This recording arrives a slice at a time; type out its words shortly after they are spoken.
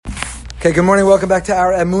Okay, good morning. Welcome back to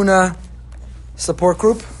our Emunah support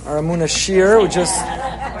group, our Emunah Shir. We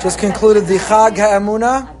just concluded the Chag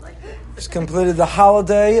HaEmunah. Just completed the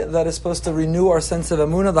holiday that is supposed to renew our sense of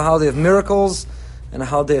Emunah, the holiday of miracles and a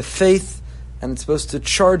holiday of faith. And it's supposed to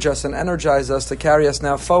charge us and energize us to carry us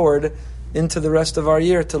now forward into the rest of our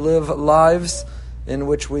year, to live lives in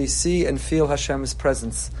which we see and feel Hashem's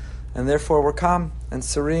presence. And therefore we're calm and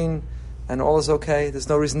serene and all is okay. There's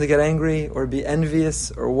no reason to get angry or be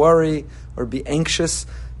envious or worry or be anxious,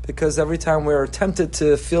 because every time we're tempted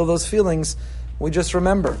to feel those feelings, we just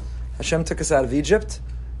remember Hashem took us out of Egypt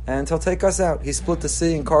and He'll take us out. He split the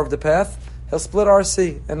sea and carved a path. He'll split our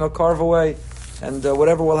sea and He'll carve away. And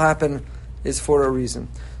whatever will happen is for a reason.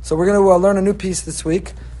 So we're going to learn a new piece this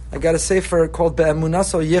week. I got a sefer called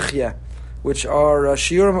Be'emunaso Yichya, which are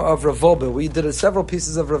shiurim of Rav Wolbe. We did several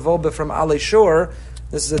pieces of Rav Wolbe from Alei Shor.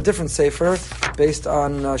 This is a different sefer based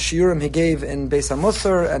on shiurim he gave in Beis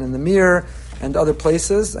HaMusar and in the Mir and other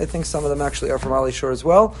places. I think some of them actually are from Alei Shor as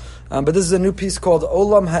well. But this is a new piece called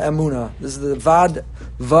Olam HaEmunah. This is the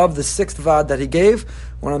Vav, the sixth Vad that he gave.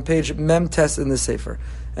 We're on page Mem Tes in the sefer.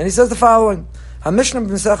 And he says the following. HaMishnah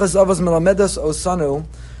b'Meseches Avos Melamedos Osanu.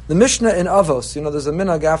 The Mishnah in Avos, there's a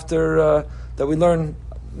minhag after that we learn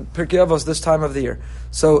Pirkei Avos this time of the year.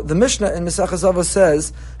 So the Mishnah in Meseches Avos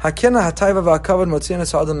says, Hakena hatayva v'hakavod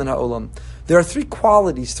motzinas ha'adam min ha'olam. There are three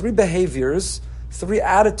qualities, three behaviors, three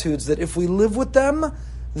attitudes that if we live with them,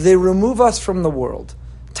 they remove us from the world.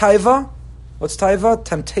 Taiva, what's taiva?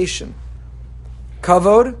 Temptation.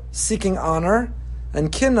 Kavod, seeking honor.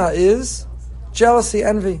 And kinna is jealousy,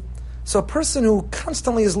 envy. So a person who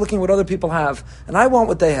constantly is looking what other people have, and I want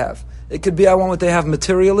what they have. It could be I want what they have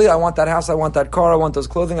materially, I want that house, I want that car, I want those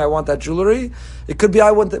clothing, I want that jewelry. It could be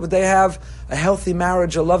I want what they have, a healthy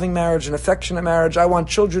marriage, a loving marriage, an affectionate marriage. I want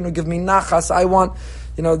children who give me nachas. I want,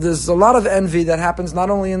 there's a lot of envy that happens not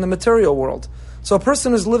only in the material world. So a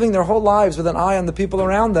person who's living their whole lives with an eye on the people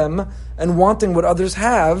around them and wanting what others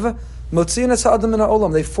have, motzinas ha'adam min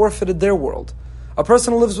ha'olam, they forfeited their world. A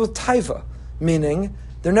person who lives with taiva, meaning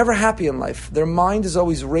they're never happy in life. Their mind is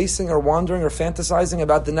always racing or wandering or fantasizing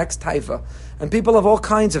about the next taiva. And people have all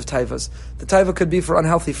kinds of taivas. The taiva could be for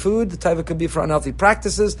unhealthy food. The taiva could be for unhealthy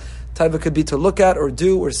practices. Taiva could be to look at or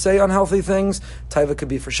do or say unhealthy things. Taiva could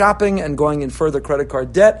be for shopping and going in further credit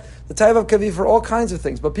card debt. The taiva could be for all kinds of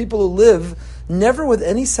things. But people who live never with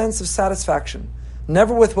any sense of satisfaction,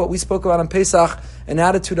 never with what we spoke about on Pesach, an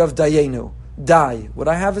attitude of dayenu. Die. What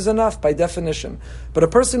I have is enough by definition. But a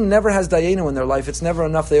person who never has dayenu in their life, it's never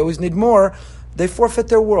enough, they always need more, they forfeit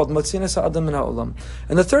their world. Motzinas ha'adam min ha'olam.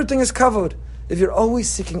 And the third thing is kavod. If you're always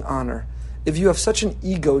seeking honor, if you have such an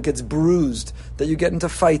ego, it gets bruised, that you get into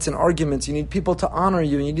fights and arguments, you need people to honor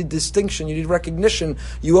you, you need distinction, you need recognition,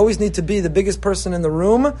 you always need to be the biggest person in the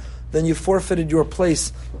room, then you forfeited your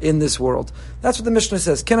place in this world. That's what the Mishnah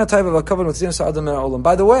says. By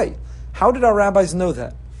the way, how did our rabbis know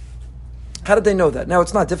that? How did they know that? Now,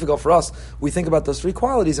 it's not difficult for us. We think about those three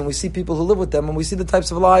qualities and we see people who live with them and we see the types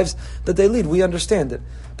of lives that they lead. We understand it.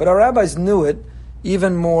 But our rabbis knew it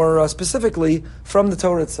even more specifically from the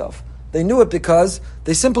Torah itself. They knew it because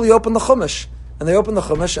they simply opened the Chumash. And they opened the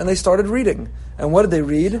Chumash and they started reading. And what did they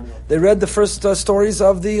read? They read the first stories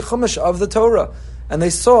of the Chumash, of the Torah. And they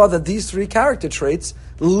saw that these three character traits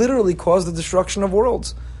literally caused the destruction of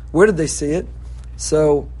worlds. Where did they see it?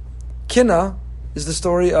 So, Kinna is the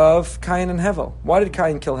story of Cain and Hevel. Why did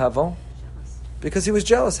Cain kill Hevel? Because he was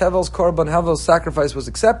jealous. Hevel's sacrifice was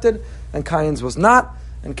accepted, and Cain's was not.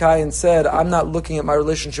 And Cain said, I'm not looking at my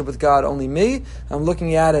relationship with God, only me. I'm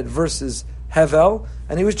looking at it versus Hevel.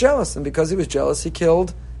 And he was jealous. And because he was jealous, he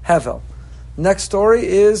killed Hevel. Next story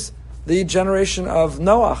is the generation of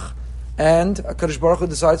Noach. And HaKadosh Baruch Hu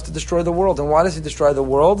decides to destroy the world. And why does he destroy the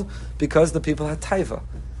world? Because the people had taiva.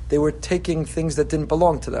 They were taking things that didn't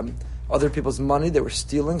belong to them. Other people's money, they were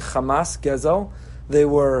stealing, Hamas, Gezel. They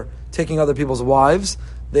were taking other people's wives.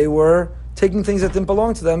 They were taking things that didn't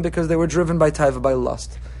belong to them because they were driven by taiva, by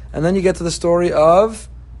lust. And then you get to the story of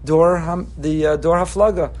Dor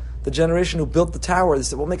HaFlaga, the generation who built the tower. They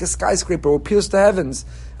said, we'll make a skyscraper, we'll pierce the heavens,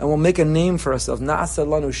 and we'll make a name for ourselves. Na'aseh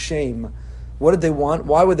lanu shame. What did they want?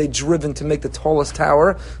 Why were they driven to make the tallest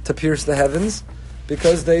tower, to pierce the heavens?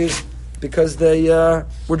 Because they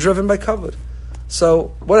were driven by kavod.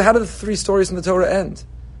 So, how did the three stories in the Torah end?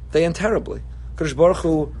 They end terribly. Kadosh Baruch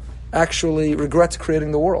Hu actually regrets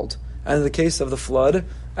creating the world. And in the case of the flood,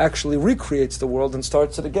 actually recreates the world and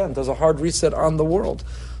starts it again, does a hard reset on the world.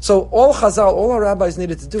 So all Chazal, all our rabbis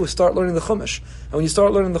needed to do is start learning the Chumash. And when you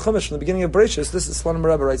start learning the Chumash from the beginning of Bereshis, this is Slonim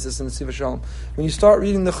Rebbe writes this in the Siva Shalom. When you start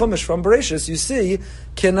reading the Chumash from Bereshis, you see,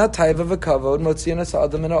 Kina Taiva V'Kavod Motzianas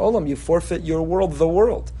Adam Min Ha'olam. You forfeit your world, the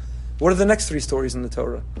world. What are the next three stories in the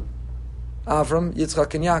Torah? Avram,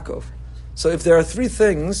 Yitzchak, and Yaakov. So if there are three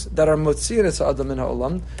things that are motziin es ha'adam min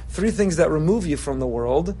ha'olam, three things that remove you from the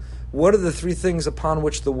world, what are the three things upon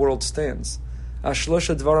which the world stands?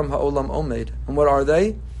 Ashlosha dvaram ha'olam omed. And what are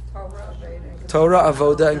they? Torah,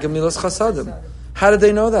 Avoda, and Gemilas Chasadim. How did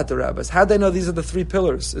they know that, the rabbis? How did they know these are the three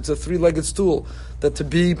pillars? It's a three-legged stool, that to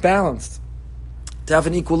be balanced, to have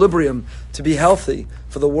an equilibrium, to be healthy,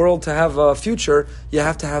 for the world to have a future, you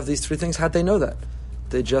have to have these three things. How did they know that?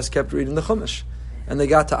 They just kept reading the Chumash. And they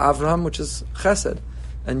got to Avraham, which is Chesed,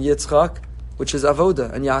 and Yitzchak, which is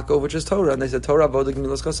Avoda, and Yaakov, which is Torah. And they said, Torah, Avoda,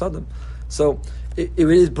 Gemilas Chasadim. So it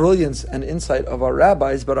is brilliance and insight of our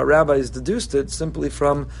rabbis, but our rabbis deduced it simply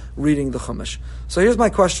from reading the Chumash. So here's my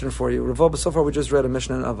question for you. Rav, so far we just read a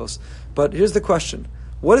Mishnah in Avos. But here's the question.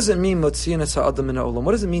 What does it mean, Motziin es ha'adam min ha'olam?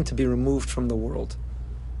 What does it mean to be removed from the world?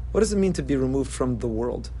 What does it mean to be removed from the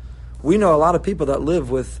world? We know a lot of people that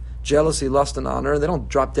live with jealousy, lust, and honor. They don't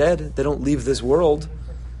drop dead. They don't leave this world.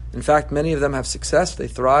 In fact, many of them have success. They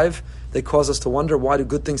thrive. They cause us to wonder, why do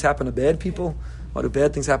good things happen to bad people? Why do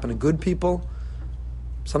bad things happen to good people?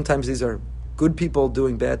 Sometimes these are good people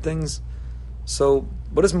doing bad things. So,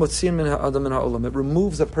 what is motziin min ha'adam min ha'olam? It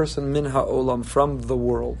removes a person min ha'olam, from the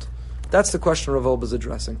world. That's the question Rav Olb is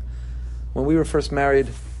addressing. When we were first married,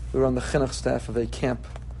 we were on the chinuch staff of a camp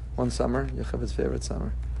one summer. Yocheved's favorite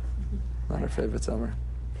summer. Not her favorite summer.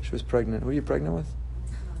 She was pregnant. Who were you pregnant with?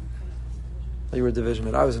 Oh, you were a division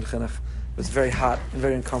head. I was in chinuch. It was very hot and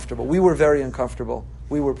very uncomfortable. We were very uncomfortable.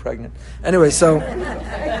 We were pregnant. Anyway,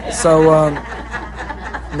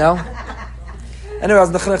 no? Anyway, I was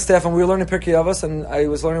in the chinuch staff and we were learning Pirkei Avos, and I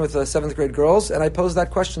was learning with 7th grade girls, and I posed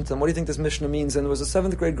that question to them. What do you think this Mishnah means? And there was a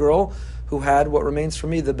 7th grade girl who had what remains for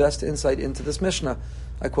me the best insight into this Mishnah.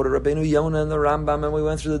 I quoted Rabbeinu Yonah and the Rambam, and we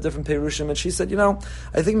went through the different Perushim, and she said,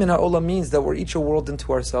 I think Min HaOlam means that we're each a world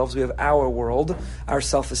into ourselves. We have our world, our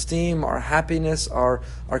self-esteem, our happiness, our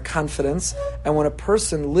confidence, and when a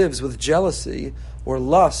person lives with jealousy or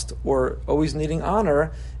lust or always needing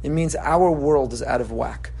honor, it means our world is out of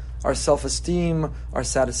whack. Our self-esteem, our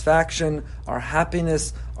satisfaction, our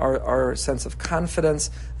happiness, our sense of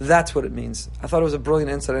confidence, that's what it means. I thought it was a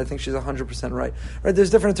brilliant insight. I think she's 100% right. Right? There's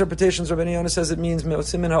different interpretations. Rabbeinu Yonah says it means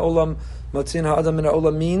Motziin min ha'olam, Motziin ha'adam min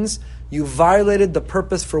ha'olam means you violated the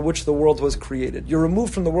purpose for which the world was created. You're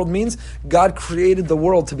removed from the world means God created the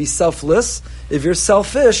world to be selfless. If you're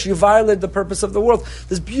selfish, you violate the purpose of the world.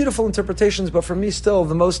 There's beautiful interpretations, but for me still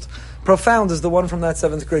the most profound is the one from that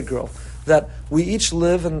 7th grade girl. That we each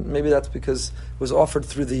live, and maybe that's because it was offered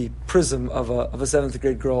through the prism of a 7th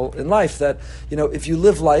grade girl in life, that, if you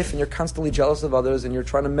live life and you're constantly jealous of others and you're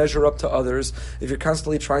trying to measure up to others, if you're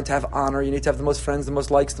constantly trying to have honor, you need to have the most friends, the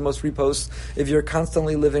most likes, the most reposts, if you're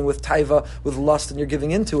constantly living with taiva, with lust, and you're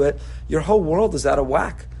giving into it, your whole world is out of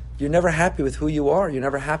whack. You're never happy with who you are. You're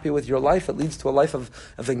never happy with your life. It leads to a life of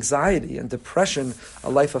anxiety and depression,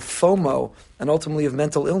 a life of FOMO, and ultimately of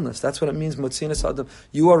mental illness. That's what it means, Motziin es ha'adam.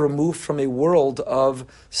 You are removed from a world of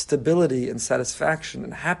stability and satisfaction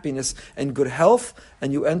and happiness and good health,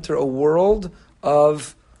 and you enter a world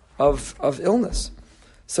of illness.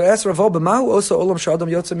 So I asked Rav Olb,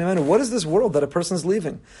 what is this world that a person's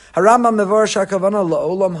leaving? The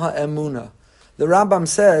Rambam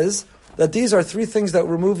says that these are three things that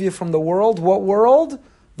remove you from the world. What world?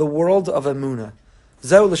 The world of Emunah.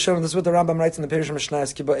 This is what the Rambam writes in the Perush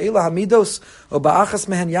Mishnayos.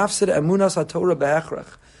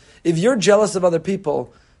 If you're jealous of other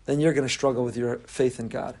people, then you're going to struggle with your faith in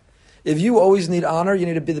God. If you always need honor, you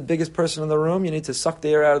need to be the biggest person in the room, you need to suck the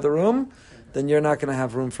air out of the room, then you're not going to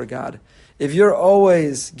have room for God. If you're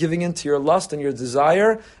always giving in to your lust and your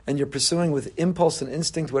desire, and you're pursuing with impulse and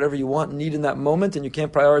instinct whatever you want and need in that moment, and you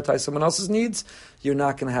can't prioritize someone else's needs, you're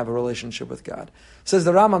not going to have a relationship with God. Says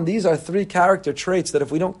the Rambam, these are three character traits that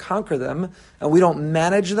if we don't conquer them and we don't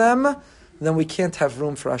manage them, then we can't have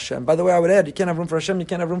room for Hashem. By the way, I would add, you can't have room for Hashem, you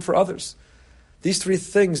can't have room for others. These three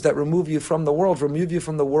things that remove you from the world remove you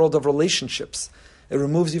from the world of relationships. It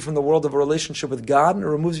removes you from the world of a relationship with God, and it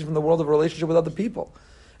removes you from the world of a relationship with other people.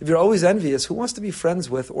 If you're always envious, who wants to be friends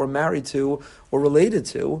with or married to or related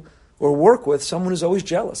to or work with someone who's always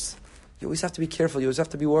jealous? You always have to be careful. You always have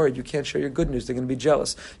to be worried. You can't share your good news. They're going to be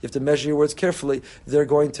jealous. You have to measure your words carefully. They're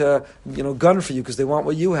going to, gun for you because they want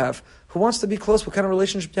what you have. Who wants to be close? What kind of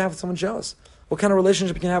relationship do you have with someone jealous? What kind of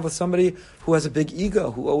relationship can you have with somebody who has a big ego,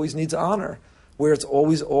 who always needs honor? where it's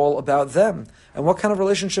always all about them. And what kind of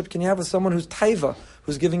relationship can you have with someone who's taiva,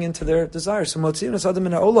 who's giving into their desires? So Motzi'un es Adam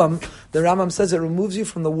min ha'olam, the Rambam says it removes you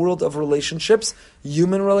from the world of relationships,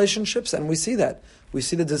 human relationships, and we see that. We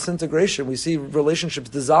see the disintegration. We see relationships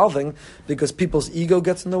dissolving because people's ego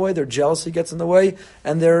gets in the way, their jealousy gets in the way,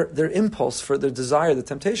 and their impulse for their desire, the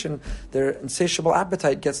temptation, their insatiable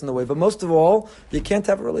appetite gets in the way. But most of all, you can't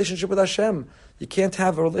have a relationship with Hashem. You can't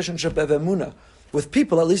have a relationship of emunah. With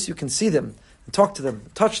people, at least you can see them, and talk to them,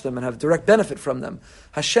 touch them, and have direct benefit from them.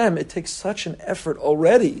 Hashem, it takes such an effort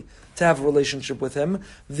already to have a relationship with Him.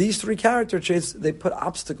 These three character traits, they put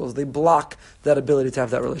obstacles, they block that ability to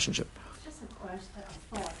have that relationship.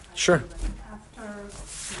 Sure.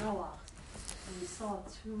 After Noah, we saw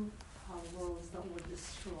two worlds that were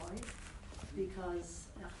destroyed because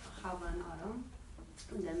Chava and Adam,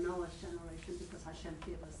 and then Noah's generation because Hashem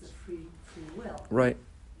gave us the free will. Right.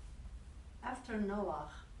 After Noah,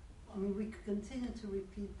 we could continue to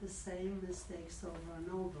repeat the same mistakes over and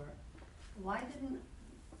over. Why didn't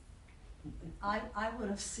I would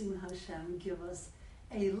have seen Hashem give us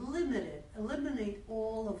eliminate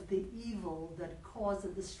all of the evil that caused the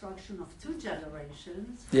destruction of two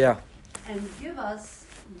generations. Yeah. And give us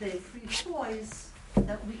the free choice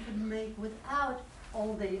that we could make without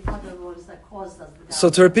all the other ones that caused us the So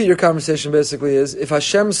to repeat your conversation basically is, if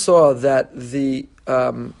Hashem saw that the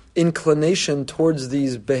inclination towards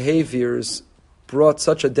these behaviors brought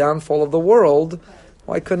such a downfall of the world,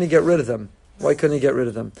 why couldn't He get rid of them? Why couldn't He get rid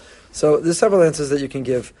of them? So there's several answers that you can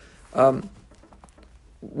give.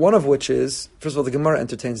 One of which is, first of all, the Gemara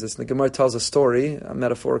entertains this. And the Gemara tells a story, a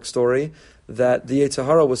metaphoric story, that the Yetzer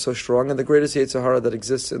Hara was so strong, and the greatest Yetzer Hara that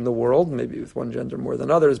exists in the world, maybe with one gender more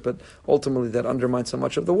than others, but ultimately that undermines so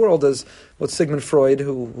much of the world, is what Sigmund Freud,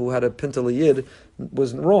 who had a Pintele Yid,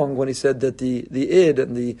 was wrong when he said that the id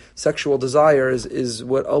and the sexual desire is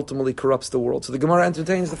what ultimately corrupts the world. So the Gemara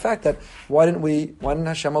entertains the fact that why didn't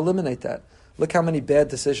Hashem eliminate that? Look how many bad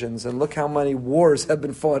decisions, and look how many wars have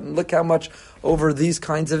been fought, and look how much over these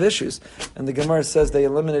kinds of issues. And the Gemara says they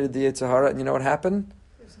eliminated the Yetzer Hara, and you know what happened?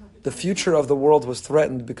 The future of the world was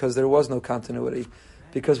threatened because there was no continuity.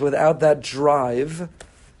 Because without that drive,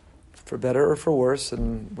 for better or for worse,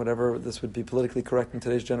 and whatever this would be politically correct in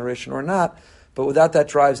today's generation or not, but without that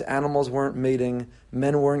drive, animals weren't mating,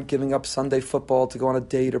 men weren't giving up Sunday football to go on a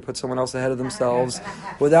date or put someone else ahead of themselves.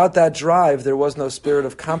 Without that drive, there was no spirit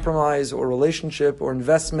of compromise or relationship or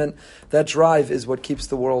investment. That drive is what keeps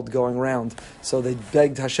the world going round. So they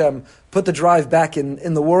begged Hashem, put the drive back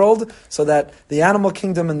in the world so that the animal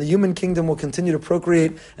kingdom and the human kingdom will continue to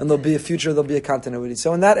procreate, and there'll be a future, there'll be a continuity.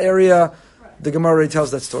 So in that area, the Gemara already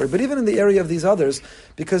tells that story. But even in the area of these others,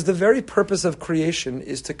 because the very purpose of creation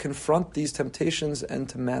is to confront these temptations and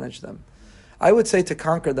to manage them. I would say to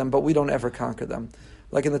conquer them, but we don't ever conquer them.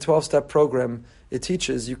 Like in the 12-step program, it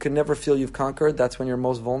teaches you can never feel you've conquered. That's when you're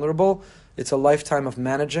most vulnerable. It's a lifetime of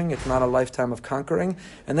managing. It's not a lifetime of conquering.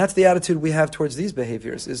 And that's the attitude we have towards these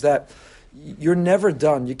behaviors, is that you're never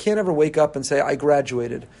done. You can't ever wake up and say, I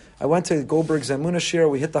graduated. I went to Goldberg's Emunah Shir,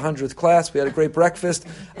 we hit the 100th class, we had a great breakfast,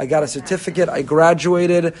 I got a certificate, I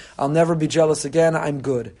graduated, I'll never be jealous again, I'm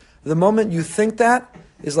good. The moment you think that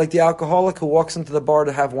is like the alcoholic who walks into the bar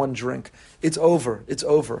to have one drink. It's over. It's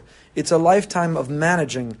over. It's a lifetime of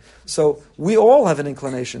managing. So we all have an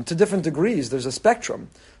inclination to different degrees. There's a spectrum.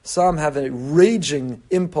 Some have a raging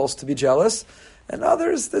impulse to be jealous, and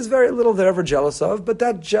others, there's very little they're ever jealous of, but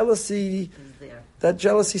that jealousy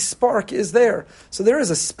spark is there. So there is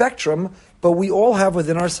a spectrum, but we all have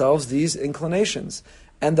within ourselves these inclinations.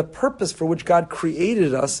 And the purpose for which God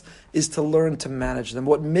created us is to learn to manage them.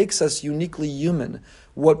 What makes us uniquely human,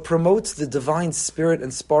 what promotes the divine spirit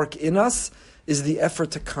and spark in us, is the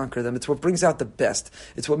effort to conquer them. It's what brings out the best.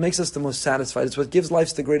 It's what makes us the most satisfied. It's what gives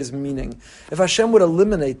life the greatest meaning. If Hashem would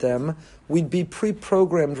eliminate them, we'd be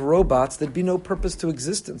pre-programmed robots. There'd be no purpose to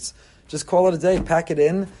existence. Just call it a day, pack it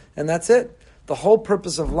in, and that's it. The whole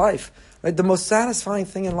purpose of life. Right? The most satisfying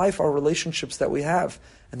thing in life are relationships that we have.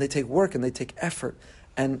 And they take work and they take effort.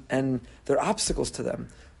 And there are obstacles to them.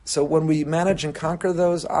 So when we manage and conquer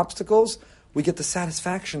those obstacles, we get the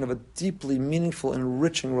satisfaction of a deeply meaningful,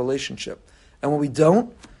 enriching relationship. And when we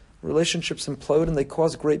don't, relationships implode and they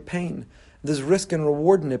cause great pain. There's risk and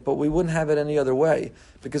reward in it, but we wouldn't have it any other way.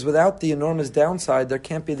 Because without the enormous downside, there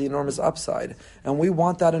can't be the enormous upside. And we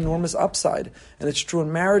want that enormous upside. And it's true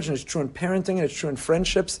in marriage, and it's true in parenting, and it's true in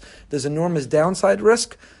friendships. There's enormous downside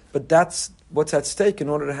risk, but that's what's at stake in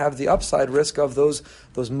order to have the upside risk of those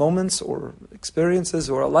moments or experiences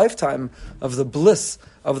or a lifetime of the bliss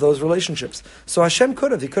of those relationships. So Hashem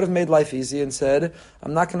could have made life easy and said,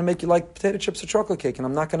 I'm not going to make you like potato chips or chocolate cake, and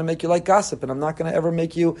I'm not going to make you like gossip, and I'm not going to ever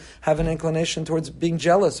make you have an inclination towards being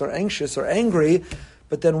jealous or anxious or angry.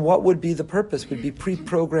 But then what would be the purpose? Would be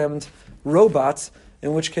pre-programmed robots,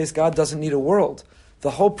 in which case God doesn't need a world.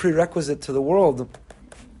 The whole prerequisite to the world,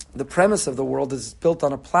 the premise of the world, is built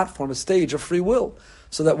on a platform, a stage of free will.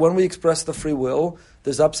 So that when we express the free will,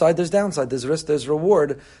 there's upside, there's downside, there's risk, there's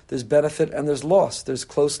reward, there's benefit and there's loss, there's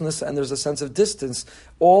closeness and there's a sense of distance.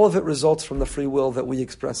 All of it results from the free will that we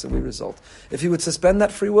express and we result. If you would suspend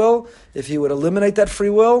that free will, if you would eliminate that free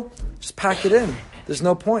will, just pack it in. There's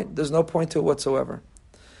no point. There's no point to it whatsoever.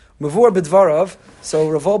 Mavur b'dvarav, so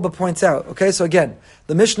Rav Wolbe points out, okay, so again,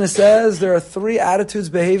 the Mishnah says there are 3 attitudes,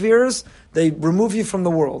 behaviors, they remove you from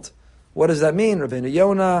the world. What does that mean? Rabbeinu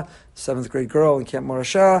Yonah, 7th grade girl in Camp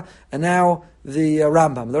Morasha, and now the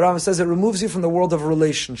Rambam. The Rambam says it removes you from the world of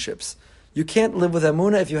relationships. You can't live with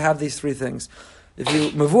Emunah if you have these 3 things. If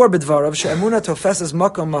you Mavur b'dvarav, she'emunah tofesas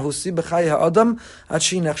makom mahusi b'chai ha'adam, ad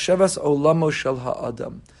shi nechshevas olamo shel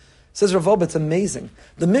ha'adam. Says Rav Wolbe, it's amazing.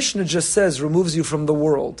 The Mishnah just says removes you from the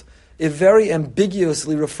world. It very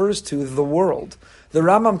ambiguously refers to the world. The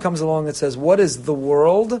Rambam comes along and says, what is the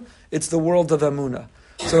world? It's the world of Emunah.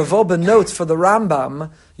 So Rav Wolbe notes for the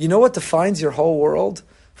Rambam, you know what defines your whole world?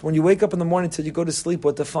 From when you wake up in the morning till you go to sleep,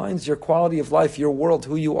 what defines your quality of life, your world,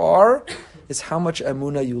 who you are, is how much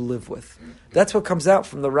Emunah you live with. That's what comes out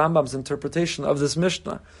from the Rambam's interpretation of this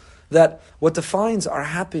Mishnah. That what defines our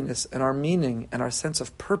happiness and our meaning and our sense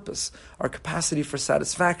of purpose, our capacity for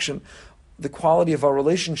satisfaction, the quality of our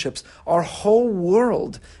relationships, our whole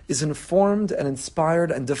world is informed and inspired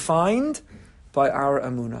and defined by our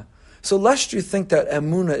Emunah. So lest you think that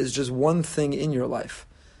Emunah is just one thing in your life.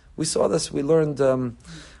 We saw this, we learned,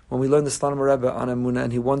 when we learned the Slonimer Rebbe on Emunah,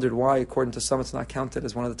 and he wondered why, according to some, it's not counted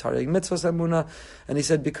as one of the Taryag mitzvahs, Emunah. And he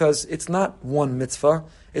said, because it's not one mitzvah.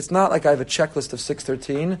 It's not like I have a checklist of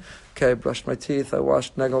 613. Okay, I brushed my teeth, I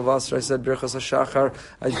washed Negel Wasser, I said Birchas HaShachar,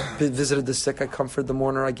 I visited the sick, I comforted the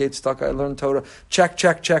mourner, I gave stuck, I learned Torah. Check,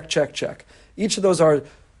 check, check, check, check. Each of those are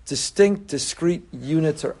distinct, discrete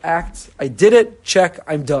units or acts. I did it, check,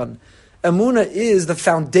 I'm done. Emunah is the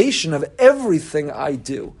foundation of everything I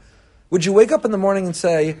do. Would you wake up in the morning and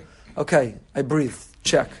say, okay, I breathed,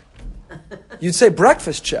 check. You'd say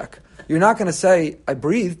breakfast, check. You're not going to say, I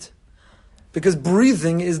breathed, because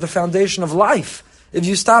breathing is the foundation of life. If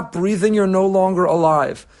you stop breathing, you're no longer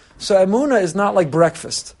alive. So Emunah is not like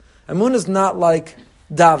breakfast. Emunah is not like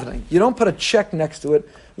davening. You don't put a check next to it.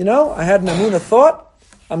 You know, I had an Emunah thought,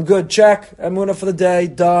 I'm good, check. Emunah for the day,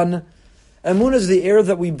 done. Emunah is the air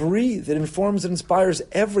that we breathe. It informs and inspires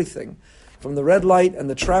everything. From the red light and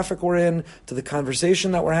the traffic we're in, to the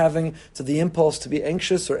conversation that we're having, to the impulse to be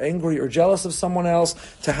anxious or angry or jealous of someone else,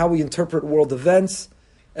 to how we interpret world events.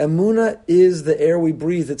 Emunah is the air we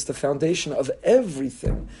breathe. It's the foundation of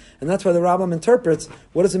everything. And that's why the Rambam interprets,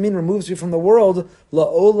 what does it mean removes you from the world?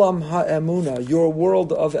 La'olam ha'emunah, your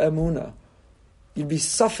world of emunah. You'd be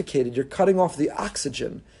suffocated. You're cutting off the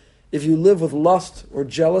oxygen. If you live with lust or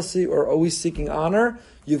jealousy or always seeking honor,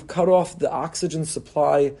 you've cut off the oxygen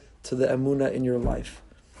supply to the emunah in your life.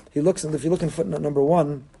 If you look in footnote number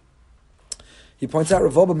 1, he points out,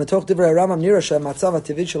 based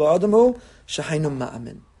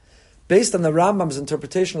on the Rambam's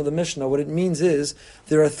interpretation of the Mishnah, what it means is,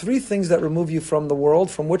 there are 3 things that remove you from the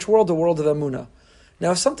world. From which world? The world of emunah.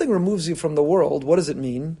 Now, if something removes you from the world, what does it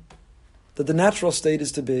mean? That the natural state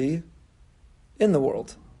is to be in the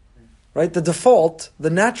world. Right? The default, the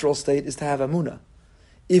natural state is to have emunah.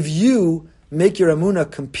 If you make your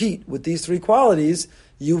emunah compete with these 3 qualities,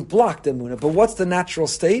 you've blocked emunah. But what's the natural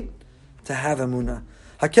state? To have emunah.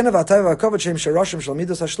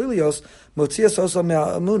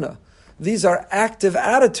 These are active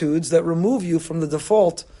attitudes that remove you from the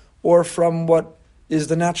default or from what is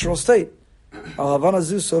the natural state. Rav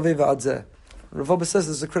Wolbe says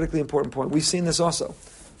this is a critically important point. We've seen this also.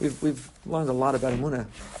 We've learned a lot about emunah.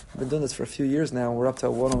 I've been doing this for a few years now. We're up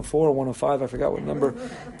to 104, 105. I forgot what number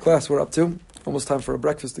class we're up to. Almost time for a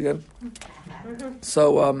breakfast again.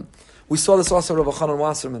 So we saw this also Rav Chanan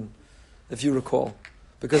Wasserman, if you recall.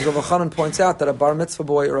 Because Rav Chanan points out that a bar mitzvah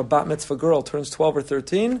boy or a bat mitzvah girl turns 12 or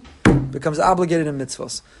 13, becomes obligated in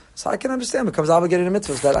mitzvahs. So I can understand, becomes obligated in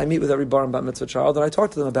mitzvahs, that I meet with every bar and bat mitzvah child and I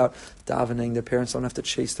talk to them about davening. Their parents don't have to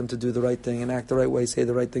chase them to do the right thing and act the right way, say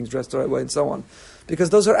the right things, dress the right way, and so on. Because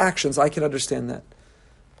those are actions, I can understand that.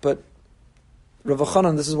 But Rav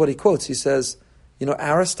Chanan, this is what he quotes. He says,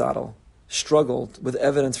 Aristotle struggled with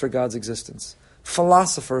evidence for God's existence.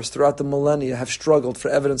 Philosophers throughout the millennia have struggled for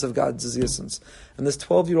evidence of God's existence. And this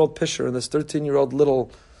 12-year-old pisher and this 13-year-old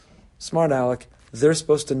little smart aleck, they're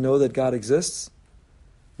supposed to know that God exists?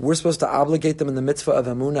 We're supposed to obligate them in the mitzvah of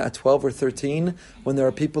Emunah at 12 or 13 when there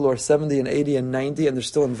are people who are 70 and 80 and 90 and they're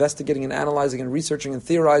still investigating and analyzing and researching and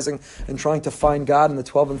theorizing and trying to find God, and the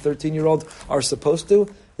 12 and 13-year-old are supposed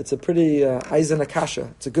to? It's a pretty Eisen Akasha.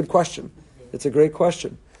 It's a good question. It's a great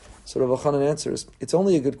question. So Rav Elchanan answers, it's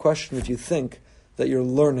only a good question if you think that you're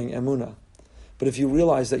learning Emunah. But if you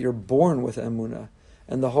realize that you're born with Emunah,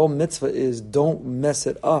 and the whole mitzvah is don't mess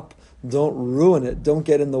it up, don't ruin it, don't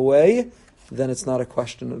get in the way, then it's not a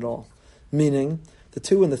question at all. Meaning, the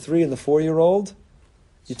 2 and the 3 and the 4-year-old,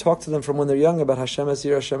 you talk to them from when they're young about Hashem is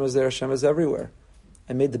here, Hashem is there, Hashem is everywhere.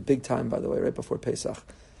 I made the big time, by the way, right before Pesach.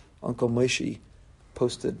 Uncle Moshe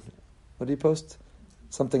posted, what did he post?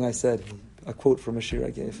 Something I said, a quote from a shir I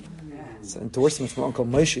gave. It's an endorsement from Uncle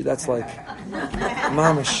Moshe. That's like,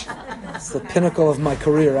 mamish. It's the pinnacle of my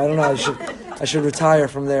career. I don't know, I should retire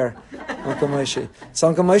from there. Uncle Moshe. So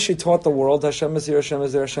Uncle Moshe taught the world, Hashem is here, Hashem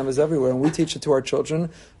is there, Hashem is everywhere. And we teach it to our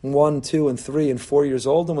children, 1, 2, and 3, and 4 years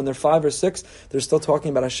old. And when they're 5 or 6, they're still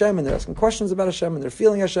talking about Hashem, and they're asking questions about Hashem, and they're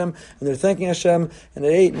feeling Hashem, and they're thanking Hashem. And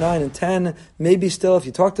at 8, 9, and 10, maybe still, if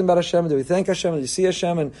you talk to them about Hashem, do we thank Hashem, do you see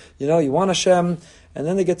Hashem, and you want Hashem? And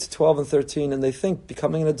then they get to 12 and 13, and they think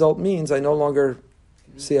becoming an adult means I no longer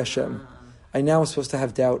see Hashem. I now am supposed to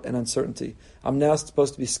have doubt and uncertainty. I'm now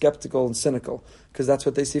supposed to be skeptical and cynical, because that's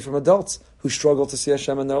what they see from adults who struggle to see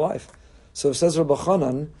Hashem in their life. So says Rabbi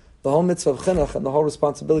Chanan, the whole mitzvah of chinuch and the whole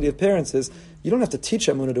responsibility of parents is, you don't have to teach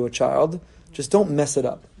Emunah to a child, just don't mess it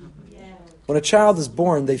up. When a child is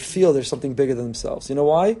born, they feel there's something bigger than themselves. You know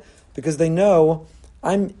why? Because they know,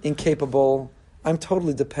 I'm incapable, I'm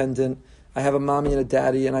totally dependent, I have a mommy and a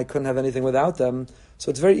daddy, and I couldn't have anything without them. So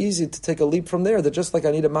it's very easy to take a leap from there, that just like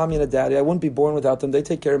I need a mommy and a daddy, I wouldn't be born without them, they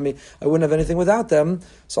take care of me, I wouldn't have anything without them,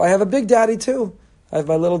 so I have a big daddy too. I have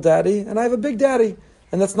my little daddy, and I have a big daddy.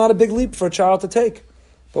 And that's not a big leap for a child to take.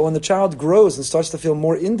 But when the child grows and starts to feel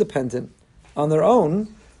more independent on their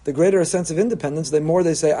own, the greater a sense of independence, the more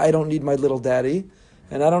they say, I don't need my little daddy,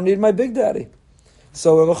 and I don't need my big daddy.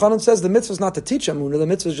 So Rav Chanan says the mitzvah is not to teach Emunah, the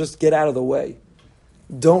mitzvah is just get out of the way.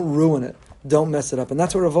 Don't ruin it. Don't mess it up. And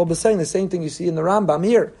that's what Rav Wolbe is saying, the same thing you see in the Rambam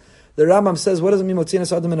here. The Rambam says, what does it mean,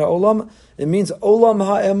 Motzinas Adam min ha'olam? It means olam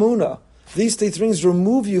ha'emunah. These 3 things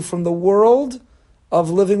remove you from the world of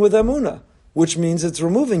living with Emunah, which means it's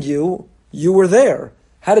removing you. You were there.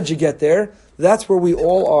 How did you get there? That's where we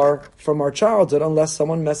all are from our childhood, unless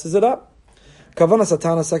someone messes it up. Kavana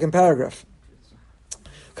Satana, second paragraph.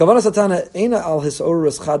 Kavana Satana eina al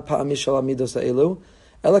hisorus chad pa'ami shel amidos ha'elu,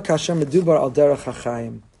 ela kasher medubar al derech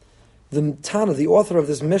ha'chaim. The Tana, the author of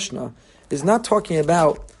this Mishnah, is not talking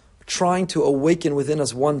about trying to awaken within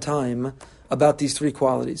us one time about these 3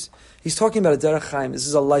 qualities. He's talking about a derech chaim. This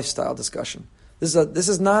is a lifestyle discussion. This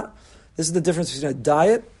is the difference between a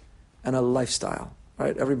diet and a lifestyle.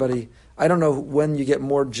 Right? Everybody, I don't know when you get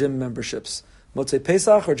more gym memberships, Motzei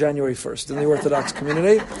Pesach or January 1st in the Orthodox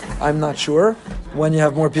community. I'm not sure when you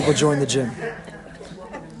have more people join the gym.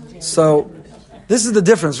 So this is the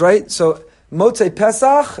difference, right? So Motzei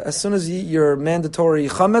Pesach, as soon as you eat your mandatory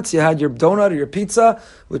chametz, you had your donut or your pizza,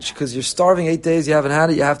 which, because you're starving 8 days, you haven't had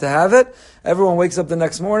it, you have to have it. Everyone wakes up the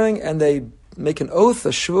next morning and they make an oath, a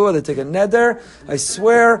shvuah, they take a neder. I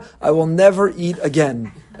swear I will never eat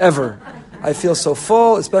again, ever. I feel so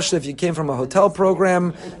full, especially if you came from a hotel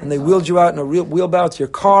program and they wheeled you out in a wheelbarrow to your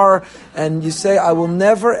car, and you say, I will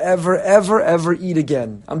never, ever, ever, ever eat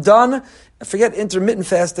again. I'm done. Forget intermittent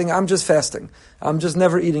fasting. I'm just fasting. I'm just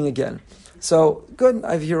never eating again. So, good,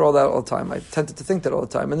 I hear all that all the time. I tended to think that all the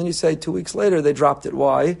time. And then you say 2 weeks later they dropped it.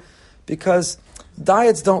 Why? Because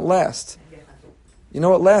diets don't last. You know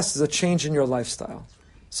what lasts is a change in your lifestyle.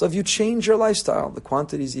 So if you change your lifestyle, the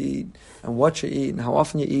quantities you eat, and what you eat, and how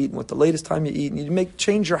often you eat, and what the latest time you eat, and you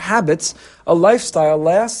change your habits, a lifestyle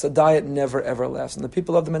lasts, a diet never ever lasts. And the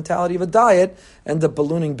people have the mentality of a diet end up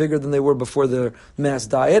ballooning bigger than they were before their mass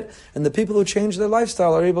diet, and the people who change their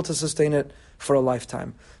lifestyle are able to sustain it for a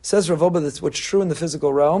lifetime. Says Rav Wolbe that what's true in the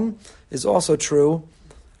physical realm is also true.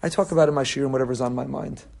 I talk about in my shiur and whatever's on my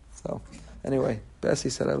mind. So, anyway, Bessie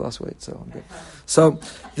said I lost weight, so I'm good. So,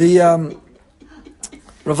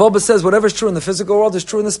 Rav Wolbe says whatever's true in the physical world is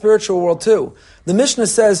true in the spiritual world too. The Mishnah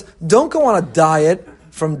says, don't go on a diet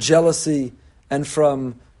from jealousy and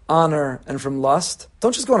from honor and from lust.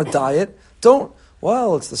 Don't just go on a diet.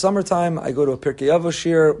 It's the summertime, I go to a Pirkei Avos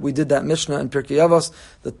shir. We did that Mishnah in Pirkei Avos,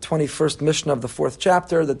 the 21st Mishnah of the 4th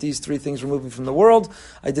chapter, that these 3 things remove me from the world.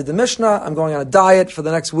 I did the Mishnah, I'm going on a diet for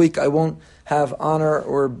the next week. I won't have honor,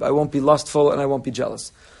 or I won't be lustful, and I won't be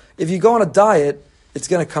jealous. If you go on a diet, it's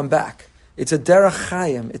going to come back. It's a derech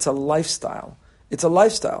chayim. It's a lifestyle. It's a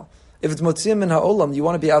lifestyle. If it's motziyim min ha'olam, you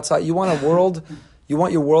want to be outside. You want a world. You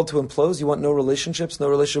want your world to implode. You want no relationships, no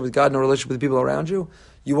relationship with God, no relationship with the people around you.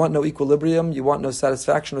 You want no equilibrium. You want no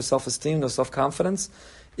satisfaction, no self-esteem, no self-confidence.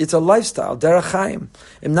 It's a lifestyle, derech chayim.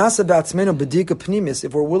 Im nasa b'atzmeinu b'dika pnimis.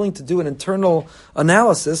 If we're willing to do an internal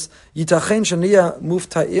analysis, yitachen shaniya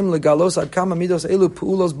mufta'im legalos ad kama midos elu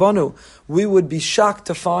pu'ulos banu. We would be shocked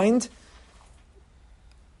to find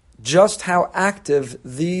just how active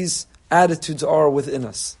these attitudes are within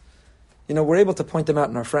us. We're able to point them out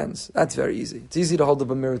in our friends. That's very easy. It's easy to hold up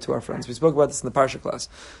a mirror to our friends. We spoke about this in the Parsha class.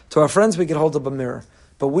 To our friends, we can hold up a mirror.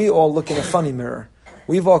 But we all look in a funny mirror.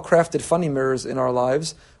 We've all crafted funny mirrors in our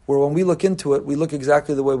lives where when we look into it, we look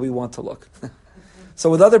exactly the way we want to look. So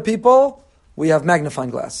with other people, we have magnifying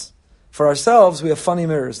glass. For ourselves, we have funny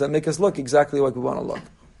mirrors that make us look exactly like we want to look.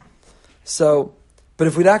 So, but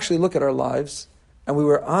if we'd actually look at our lives and we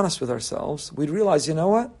were honest with ourselves, we'd realize, you know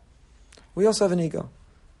what? We also have an ego.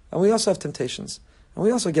 And we also have temptations. And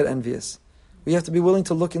we also get envious. We have to be willing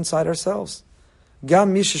to look inside ourselves. You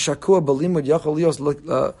can be the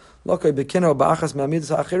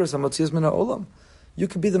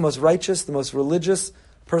most righteous, the most religious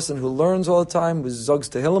person who learns all the time, who zogs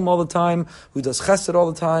Tehillim all the time, who does chesed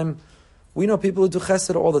all the time. We know people who do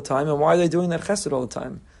chesed all the time, and why are they doing that chesed all the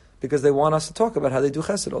time? Because they want us to talk about how they do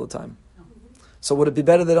chesed all the time. So would it be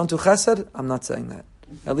better they don't do chesed? I'm not saying that.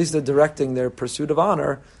 At least they're directing their pursuit of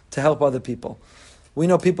honor to help other people. We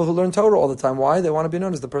know people who learn Torah all the time. Why? They want to be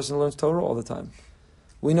known as the person who learns Torah all the time.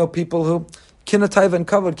 We know people who, kinataiva and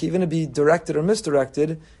kavod, can even be directed or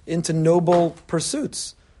misdirected into noble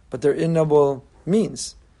pursuits, but they're in noble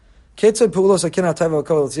means. So now we're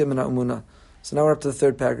up to the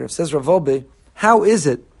third paragraph. It says Rav Wolbe, how is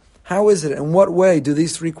it, in what way do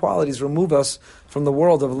these three qualities remove us from the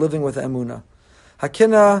world of living with emunah?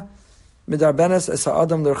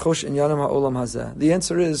 The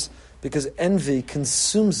answer is because envy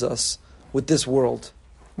consumes us with this world.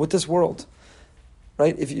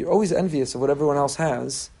 Right? If you're always envious of what everyone else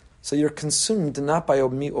has, so you're consumed not by a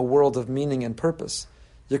world of meaning and purpose.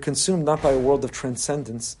 You're consumed not by a world of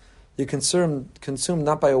transcendence. You're consumed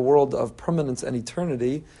not by a world of permanence and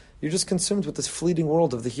eternity. You're just consumed with this fleeting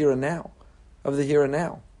world of the here and now.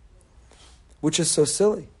 Which is so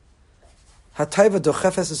silly. Hataiva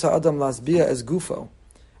dochefes ha'adam lasbia es gufo.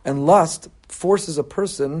 And lust forces a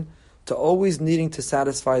person to always needing to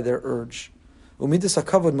satisfy their urge. And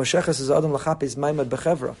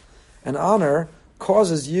honor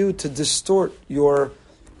causes you to distort your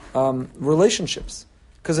relationships.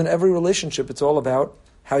 Because in every relationship, it's all about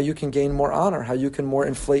how you can gain more honor, how you can more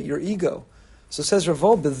inflate your ego. So says Rav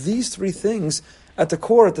Wolbe, these three things, at the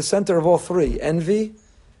core, at the center of all three, envy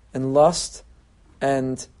and lust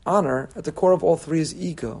and honor, at the core of all three is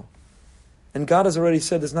ego. And God has already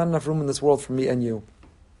said, there's not enough room in this world for me and you.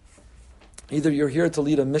 Either you're here to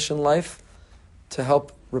lead a mission life, to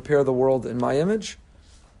help repair the world in my image,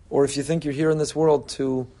 or if you think you're here in this world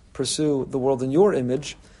to pursue the world in your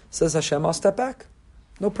image, says Hashem, I'll step back.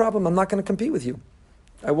 No problem, I'm not going to compete with you.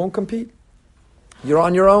 I won't compete. You're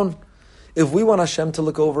on your own. If we want Hashem to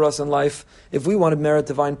look over us in life, if we want to merit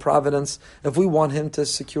divine providence, if we want Him to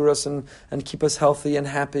secure us and keep us healthy and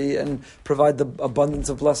happy and provide the abundance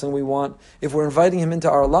of blessing we want, if we're inviting Him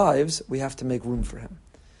into our lives, we have to make room for Him.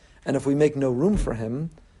 And if we make no room for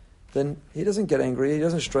Him, then He doesn't get angry, He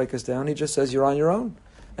doesn't strike us down, He just says, you're on your own.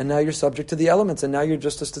 And now you're subject to the elements, and now you're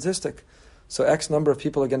just a statistic. So X number of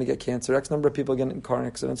people are going to get cancer, X number of people are going to get in car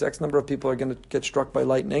accidents, X number of people are going to get struck by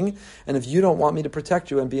lightning, and if you don't want me to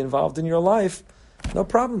protect you and be involved in your life, no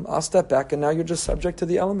problem, I'll step back, and now you're just subject to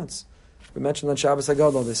the elements. We mentioned on Shabbos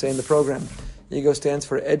HaGadol, they say in the program, ego stands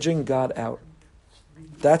for edging God out.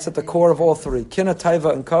 That's at the core of all three. Kina,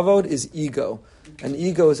 taiva, and kavod is ego, and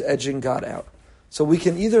ego is edging God out. So we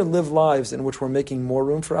can either live lives in which we're making more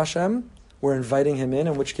room for Hashem, we're inviting Him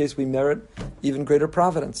in which case we merit even greater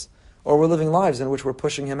providence. Or we're living lives in which we're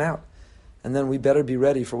pushing Him out. And then we better be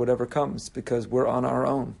ready for whatever comes, because we're on our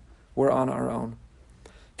own. We're on our own.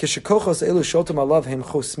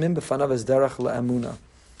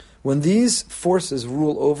 When these forces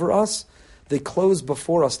rule over us, they close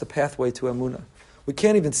before us the pathway to emunah. We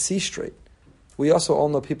can't even see straight. We also all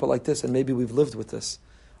know people like this, and maybe we've lived with this.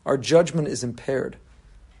 Our judgment is impaired.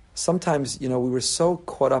 Sometimes, we were so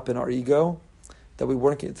caught up in our ego that we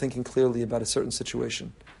weren't thinking clearly about a certain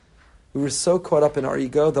situation. We were so caught up in our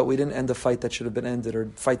ego that we didn't end a fight that should have been ended, or a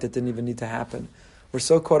fight that didn't even need to happen. We're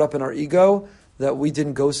so caught up in our ego that we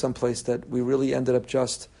didn't go someplace, that we really ended up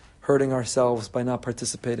just hurting ourselves by not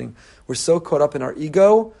participating. We're so caught up in our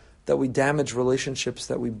ego that we damage relationships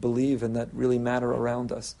that we believe and that really matter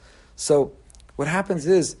around us. So what happens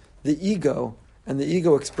is the ego, and the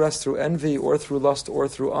ego expressed through envy or through lust or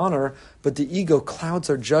through honor, but the ego clouds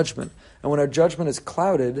our judgment. And when our judgment is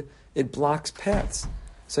clouded, it blocks paths.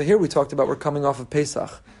 So here we talked about we're coming off of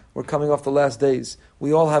Pesach. We're coming off the last days.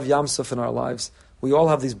 We all have Yam Suf in our lives. We all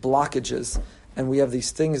have these blockages. And we have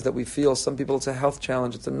these things that we feel. Some people, it's a health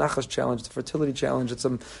challenge, it's a nachas challenge, it's a fertility challenge, it's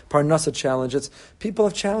a parnasa challenge. People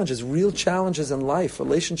have challenges, real challenges in life,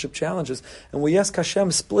 relationship challenges. And we ask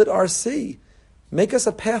Hashem, split our sea. Make us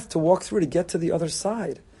a path to walk through to get to the other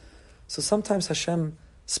side. So sometimes Hashem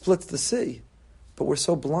splits the sea, but we're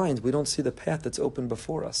so blind we don't see the path that's open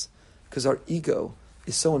before us. Because our ego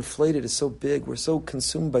is so inflated, is so big, we're so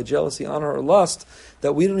consumed by jealousy, honor, or lust,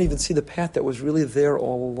 that we don't even see the path that was really there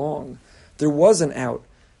all along. There was an out.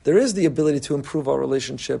 There is the ability to improve our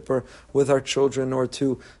relationship or with our children or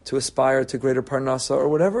to aspire to greater parnasa or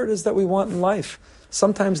whatever it is that we want in life.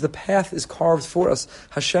 Sometimes the path is carved for us.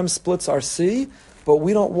 Hashem splits our sea, but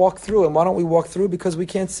we don't walk through. And why don't we walk through? Because we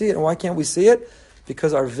can't see it. And why can't we see it?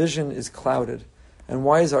 Because our vision is clouded. And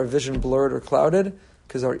why is our vision blurred or clouded?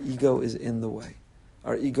 Because our ego is in the way.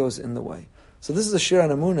 Our ego is in the way. So this is a shir on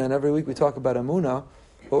Emunah, and every week we talk about Emunah.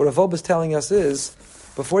 But what Rav Wolbe is telling us is,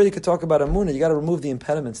 before you could talk about Emunah, you got to remove the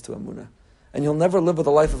impediments to Emunah. And you'll never live with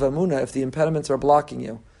a life of Emunah if the impediments are blocking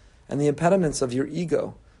you. And the impediments of your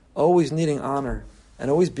ego, always needing honor, and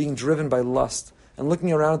always being driven by lust, and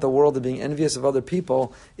looking around at the world and being envious of other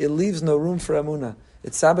people, it leaves no room for Emunah.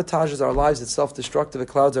 It sabotages our lives, it's self-destructive, it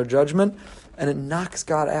clouds our judgment, and it knocks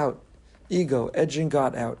God out. Ego, edging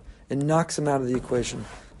God out. It knocks him out of the equation.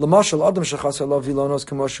 L'mashal adam shechasar lo vilonos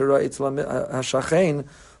k'mo shera itzel hashachein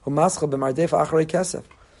humaschal b'mardef acharei kesef.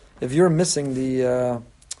 If you're missing the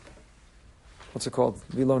what's it called?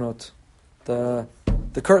 Vilonot, the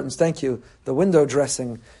curtains. Thank you. The window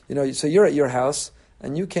dressing. So you're at your house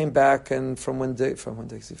and you came back and from Home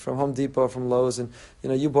Depot, from Lowe's, and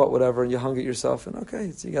you bought whatever and you hung it yourself. And okay,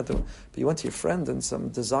 so but you went to your friend and some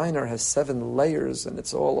designer has 7 layers and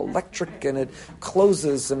it's all electric and it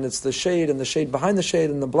closes and it's the shade and the shade behind the shade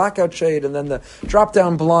and the blackout shade and then the drop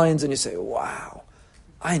down blinds, and you say, wow,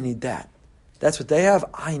 I need that. That's what they have.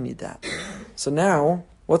 I need that. So now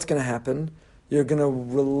what's going to happen? You're going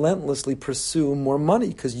to relentlessly pursue more money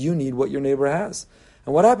because you need what your neighbor has.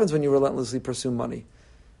 And what happens when you relentlessly pursue money?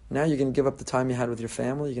 Now you're going to give up the time you had with your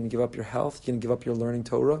family. You're going to give up your health. You're going to give up your learning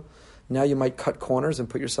Torah. Now you might cut corners and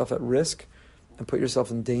put yourself at risk and put yourself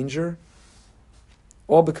in danger.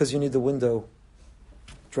 All because you need the window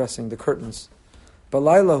dressing, the curtains. You're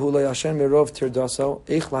going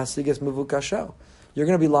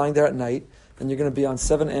to be lying there at night and you're going to be on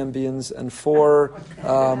 7 Ambiens and 4, what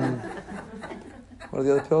are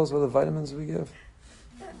the other pills? What are the vitamins we give?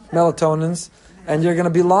 Melatonins. And you're going to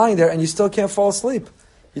be lying there and you still can't fall asleep.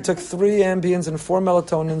 You took 3 Ambiens and 4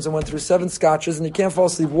 melatonins and went through 7 scotches and you can't fall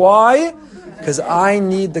asleep. Why? Because I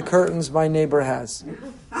need the curtains my neighbor has.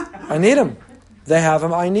 I need them. They have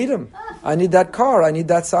them. I need them. I need that car. I need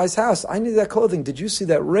that size house. I need that clothing. Did you see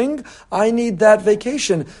that ring? I need that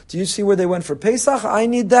vacation. Do you see where they went for Pesach? I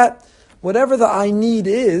need that. Whatever the I need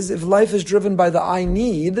is, if life is driven by the I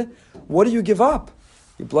need, what do you give up?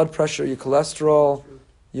 Your blood pressure, your cholesterol,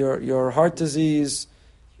 your heart disease,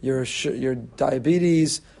 your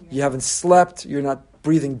diabetes, you haven't slept, you're not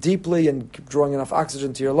breathing deeply and drawing enough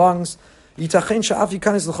oxygen to your lungs. What are you going to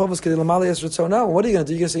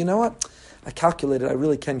do? You're going to say, you know what? I calculated I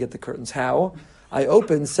really can get the curtains. How? I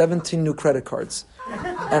opened 17 new credit cards.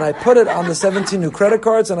 And I put it on the 17 new credit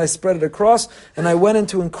cards and I spread it across and I went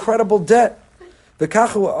into incredible debt. And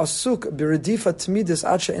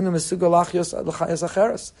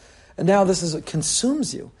now it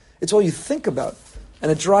consumes you. It's all you think about.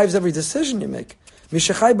 And it drives every decision you make. A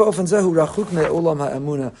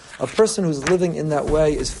person who's living in that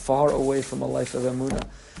way is far away from a life of emunah.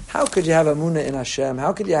 How could you have emunah in Hashem?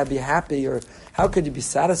 How could you be happy, or how could you be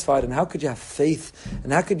satisfied, and how could you have faith,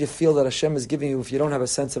 and how could you feel that Hashem is giving you if you don't have a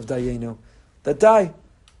sense of dayenu? That die.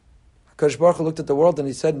 HaKadosh Baruch Hu looked at the world and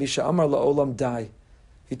he said, Misha Amar La'olam die.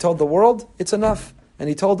 He told the world, it's enough. And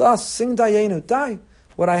he told us, sing dayenu, die.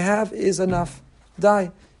 What I have is enough. Die.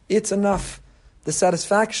 It's enough. The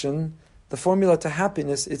satisfaction, the formula to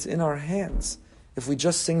happiness, it's in our hands. If we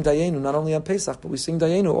just sing dayenu, not only on Pesach, but we sing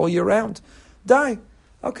dayenu all year round. Die.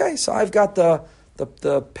 Okay, so I've got the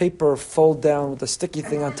paper fold down with the sticky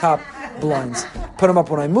thing on top blinds. Put them up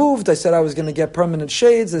when I moved. I said I was going to get permanent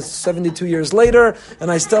shades. It's 72 years later, and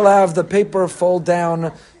I still have the paper fold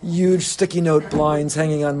down, huge sticky note blinds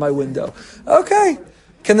hanging on my window. Okay.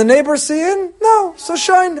 Can the neighbor see in? No. So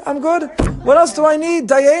shine. I'm good. What else do I need?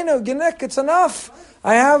 Dayenu, Ginek, it's enough.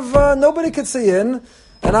 I have, nobody could see in,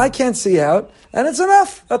 and I can't see out, and it's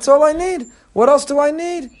enough. That's all I need. What else do I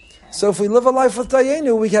need? So if we live a life with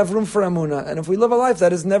Dayenu, we have room for Emunah. And if we live a life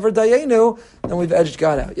that is never Dayenu, then we've edged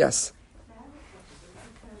God out. Yes?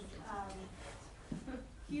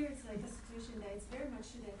 Here it's like a situation that it's very much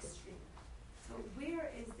to the extreme. So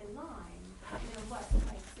where is the line? What?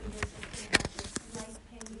 Like, so you're just going to have this life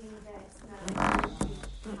painting that's not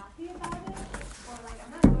happy about it? Or like,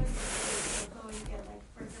 I'm not going to go and get, like,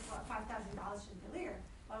 for example, a $5,000 chandelier,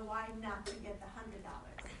 but why not to get the $100?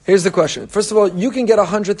 Here's the question. First of all, you can get a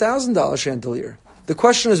 $100,000 chandelier. The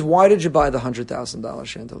question is, why did you buy the $100,000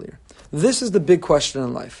 chandelier? This is the big question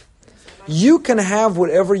in life. You can have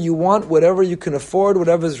whatever you want, whatever you can afford,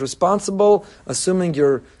 whatever is responsible, assuming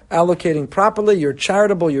you're allocating properly, you're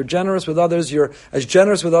charitable, you're generous with others, you're as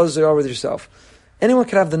generous with others as you are with yourself. Anyone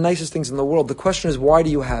can have the nicest things in the world. The question is, why do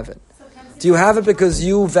you have it? Do you have it because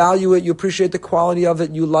you value it, you appreciate the quality of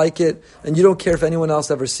it, you like it, and you don't care if anyone else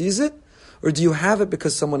ever sees it? Or do you have it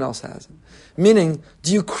because someone else has it? Meaning,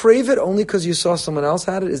 do you crave it only because you saw someone else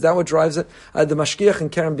had it? Is that what drives it? The Mashgiach in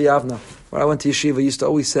Kerem B'Yavna, where I went to yeshiva, used to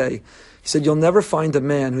always say, he said, you'll never find a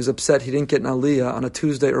man who's upset he didn't get an aliyah on a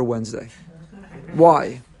Tuesday or Wednesday.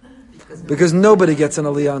 Why? Because nobody gets an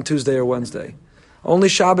aliyah on Tuesday or Wednesday. Only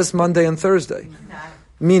Shabbos, Monday, and Thursday.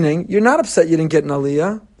 Meaning, you're not upset you didn't get an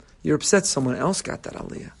aliyah. You're upset someone else got that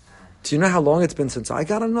aliyah. Do you know how long it's been since I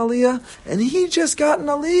got an aliyah? And he just got an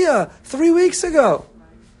aliyah 3 weeks ago.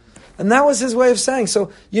 And that was his way of saying,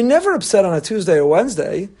 so you're never upset on a Tuesday or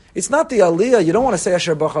Wednesday. It's not the aliyah. You don't want to say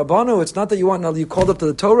Asher B'chabanu. It's not that you called up to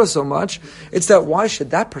the Torah so much. It's that why should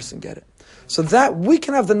that person get it? So that we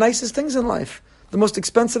can have the nicest things in life. The most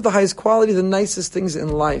expensive, the highest quality, the nicest things in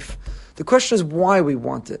life. The question is why we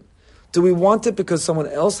want it. Do we want it because someone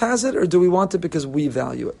else has it, or do we want it because we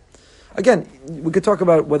value it? Again, we could talk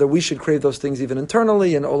about whether we should crave those things even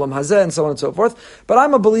internally in Olam Hazeh and so on and so forth. But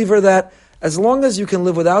I'm a believer that as long as you can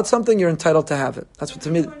live without something, you're entitled to have it. That's what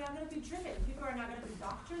to me. People are not going to be driven. People are not going to be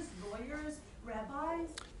doctors, lawyers,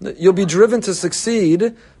 rabbis. You'll be driven to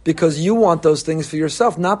succeed because you want those things for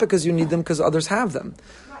yourself, not because you need them because others have them.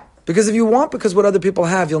 Right. Because if you want because what other people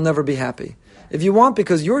have, you'll never be happy. If you want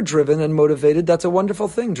because you're driven and motivated, that's a wonderful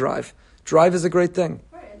thing, drive. Drive is a great thing.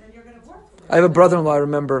 Right, and then you're going to work for it. I have a brother-in-law, I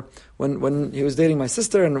remember, when he was dating my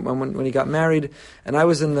sister and when he got married, and I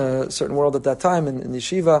was in a certain world at that time, in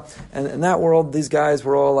yeshiva, and in that world, these guys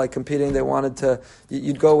were all like competing. They wanted to,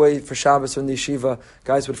 you'd go away for Shabbos or in the yeshiva,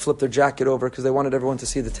 guys would flip their jacket over because they wanted everyone to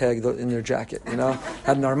see the tag in their jacket, you know?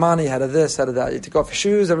 Had an Armani, had a this, had a that. You took off your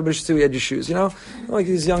shoes, everybody should see you had your shoes, you know? Like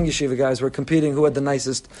these young yeshiva guys were competing who had the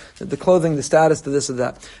nicest, the clothing, the status, the this or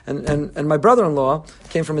that. And my brother-in-law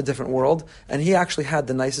came from a different world, and he actually had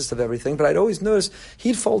the nicest of everything, but I'd always noticed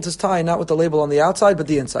he'd fold his tie not with the label on the outside, but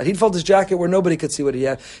the inside. He'd fold his jacket where nobody could see what he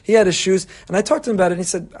had. He had his shoes, and I talked to him about it, and he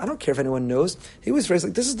said, I don't care if anyone knows. He was raised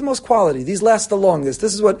like, this is the most quality. These last the longest.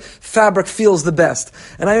 This is what fabric feels the best.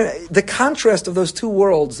 And the contrast of those two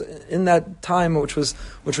worlds in that time, which was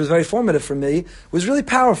very formative for me, was really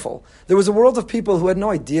powerful. There was a world of people who had no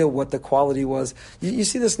idea what the quality was. You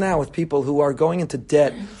see this now with people who are going into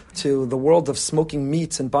debt to the world of smoking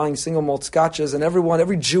meats and buying single malt scotches, and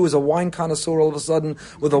every Jew is a wine connoisseur all of a sudden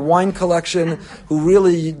with a wine collection who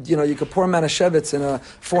really, you could pour Manischewitz in a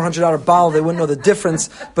 $400 bottle, they wouldn't know the difference,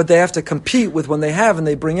 but they have to compete with when they have and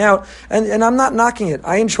they bring out. And I'm not knocking it.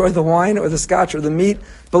 I enjoy the wine or the scotch or the meat.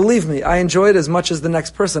 Believe me, I enjoy it as much as the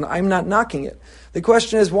next person. I'm not knocking it. The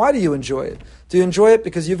question is, why do you enjoy it? Do you enjoy it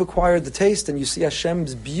because you've acquired the taste and you see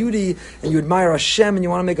Hashem's beauty and you admire Hashem and you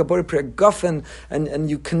want to make a Borei Pri Guffen and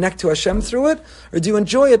you connect to Hashem through it? Or do you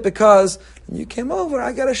enjoy it because you came over,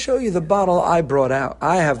 I got to show you the bottle I brought out.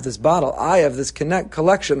 I have this bottle. I have this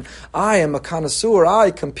collection. I am a connoisseur.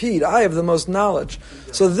 I compete. I have the most knowledge.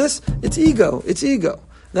 So it's ego. It's ego.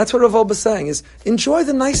 That's what Rav Wolbe is saying, is enjoy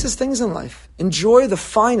the nicest things in life. Enjoy the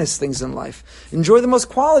finest things in life. Enjoy the most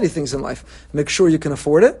quality things in life. Make sure you can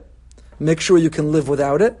afford it. Make sure you can live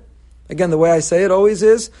without it. Again, the way I say it always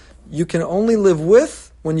is, you can only live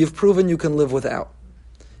with when you've proven you can live without.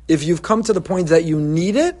 If you've come to the point that you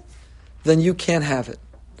need it, then you can't have it.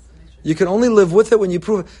 You can only live with it when you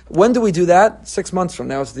prove it. When do we do that? 6 months from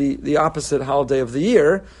now. It's the opposite holiday of the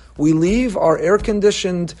year. We leave our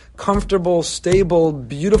air-conditioned, comfortable, stable,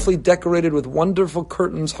 beautifully decorated with wonderful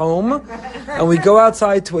curtains home, and we go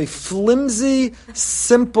outside to a flimsy,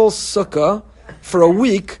 simple sukkah for a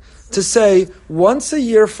week to say, once a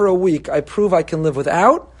year for a week, I prove I can live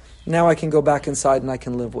without, now I can go back inside and I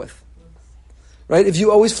can live with. Right? If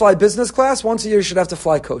you always fly business class, once a year you should have to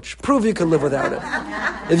fly coach. Prove you can live without it.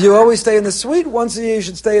 If you always stay in the suite, once a year you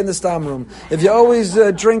should stay in the stam room. If you always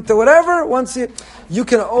drink the whatever, once a year. You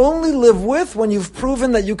can only live with when you've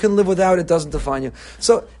proven that you can live without it doesn't define you.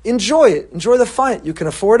 So enjoy it. Enjoy the fight. You can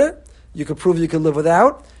afford it. You can prove you can live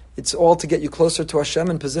without. It's all to get you closer to Hashem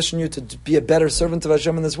and position you to be a better servant of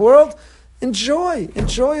Hashem in this world. Enjoy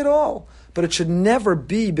it all. But it should never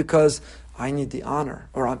be because I need the honor,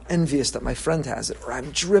 or I'm envious that my friend has it, or I'm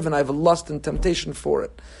driven, I have a lust and temptation for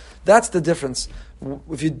it. That's the difference.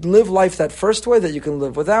 If you live life that first way, that you can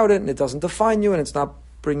live without it, and it doesn't define you, and it's not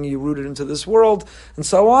bringing you rooted into this world, and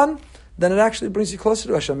so on, then it actually brings you closer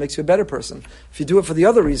to Hashem, makes you a better person. If you do it for the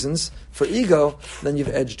other reasons, for ego, then you've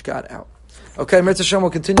edged God out. Okay, Mitzvah Hashem will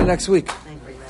continue next week.